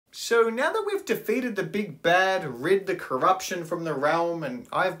So now that we've defeated the big bad, rid the corruption from the realm, and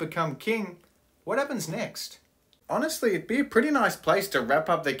I've become king, what happens next? Honestly, it'd be a pretty nice place to wrap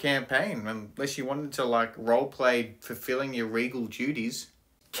up the campaign, unless you wanted to, like, roleplay fulfilling your regal duties.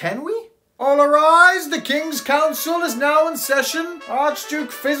 Can we? All arise! The King's Council is now in session.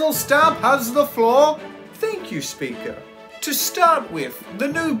 Archduke Fizzlestamp has the floor. Thank you, Speaker. To start with, the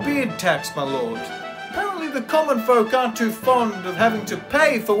new beard tax, my lord. Apparently the common folk aren't too fond of having to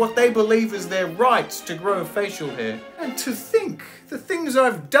pay for what they believe is their rights to grow facial hair. And to think, the things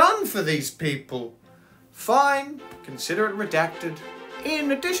I've done for these people. Fine, consider it redacted.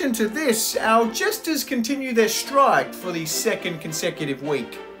 In addition to this, our jesters continue their strike for the second consecutive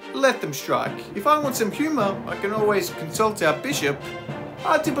week. Let them strike. If I want some humour, I can always consult our bishop.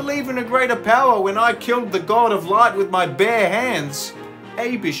 Hard to believe in a greater power when I killed the god of light with my bare hands.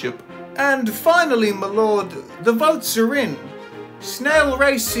 A bishop. And finally, my lord, the votes are in. Snail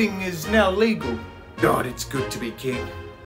racing is now legal. God, it's good to be king.